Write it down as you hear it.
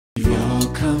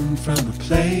all come from a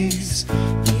place.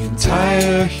 The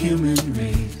entire human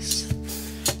race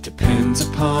depends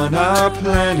upon our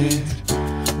planet,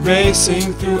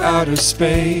 racing through outer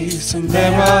space. And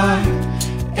there are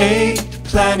 8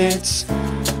 planets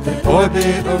that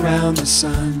orbit around the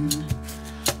sun.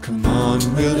 Come on,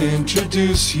 we'll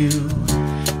introduce you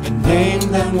and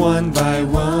name them one by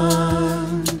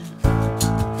one.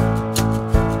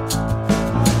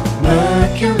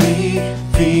 Mercury,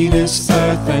 Venus,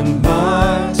 Earth and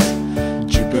Mars,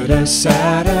 Jupiter,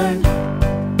 Saturn,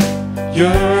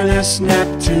 Uranus,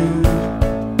 Neptune.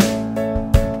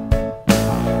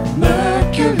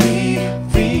 Mercury,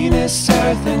 Venus,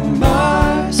 Earth and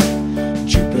Mars,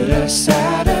 Jupiter,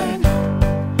 Saturn,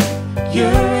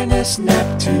 Uranus,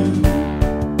 Neptune.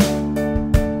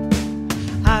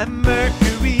 I'm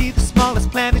Mercury, the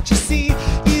smallest planet you see.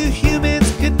 You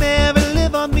humans could never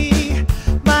live on me.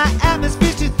 My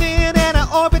atmosphere's too thin and I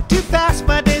orbit too fast.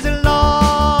 My days are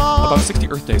long. About 60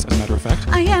 Earth days, as a matter of fact.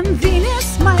 I am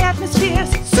Venus, my atmosphere's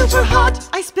super hot.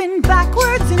 I spin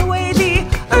backwards in a way the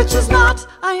Earth does not.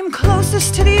 I am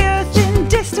closest to the Earth in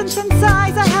distance and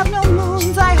size. I have no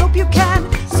moons, I hope you can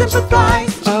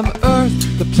sympathize. I'm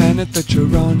Earth, the planet that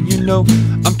you're on, you know.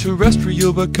 I'm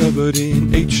terrestrial but covered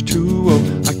in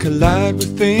H2O. I collide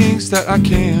with things that I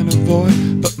can't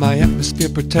avoid, but my atmosphere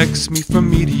protects me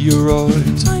from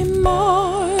meteoroids. I'm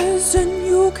Mars and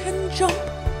you can jump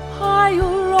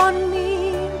higher on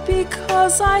me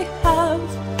because I have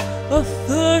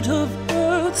 1/3 of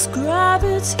Earth's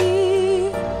gravity.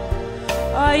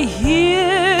 I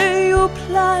hear you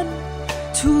plan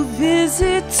to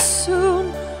visit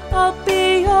soon. I'll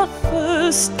be your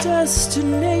first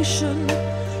destination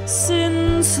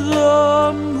since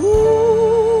the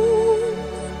moon.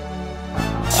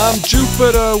 I'm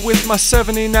Jupiter with my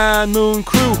 79 moon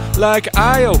crew, like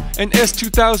Io and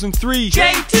S2003.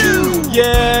 J2!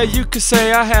 Yeah, you could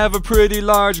say I have a pretty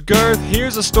large girth.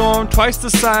 Here's a storm twice the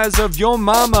size of your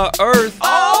mama Earth.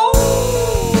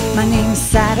 My name's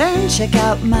Saturn, check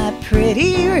out my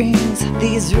pretty rings.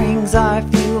 These rings are a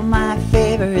few of my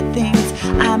favorite things.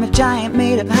 I'm a giant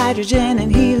made of hydrogen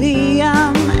and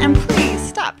helium. And please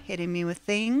stop hitting me with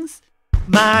things.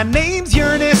 My name's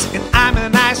Uranus and I'm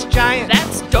an ice giant.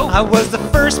 That's dope. I was the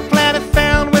first planet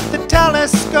found with the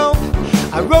telescope.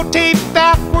 I rotate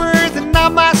backwards and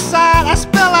on my side I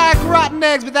smell like rotten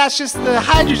eggs, but that's just the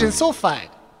hydrogen sulfide.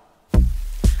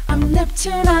 I'm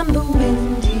Neptune, I'm the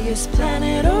windiest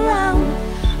planet around.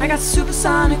 I got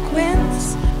supersonic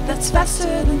winds, that's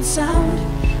faster than sound.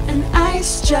 An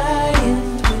ice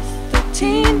giant with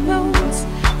 13 moons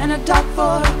and a dark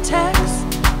vortex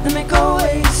that may go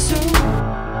away soon.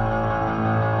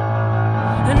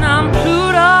 And I'm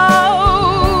Pluto,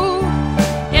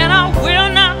 and I will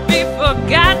not be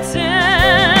forgotten.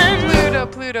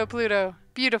 Pluto.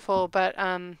 Beautiful, but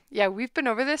yeah, we've been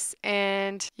over this,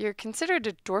 and you're considered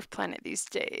a dwarf planet these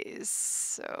days,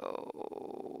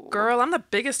 so... Girl, I'm the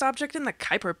biggest object in the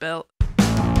Kuiper Belt.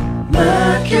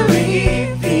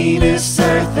 Mercury, Venus,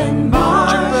 Earth and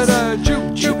Mars,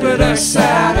 Jupiter,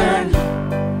 Saturn,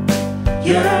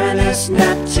 Uranus,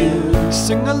 Neptune.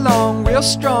 Sing along real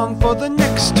strong for the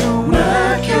next tune.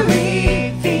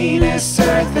 Mercury, Venus,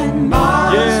 Earth and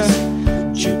Mars,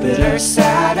 Jupiter,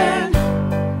 Saturn,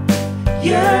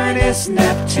 Uranus,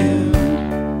 Neptune.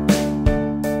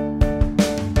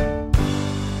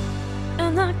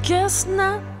 And I guess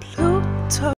not Pluto.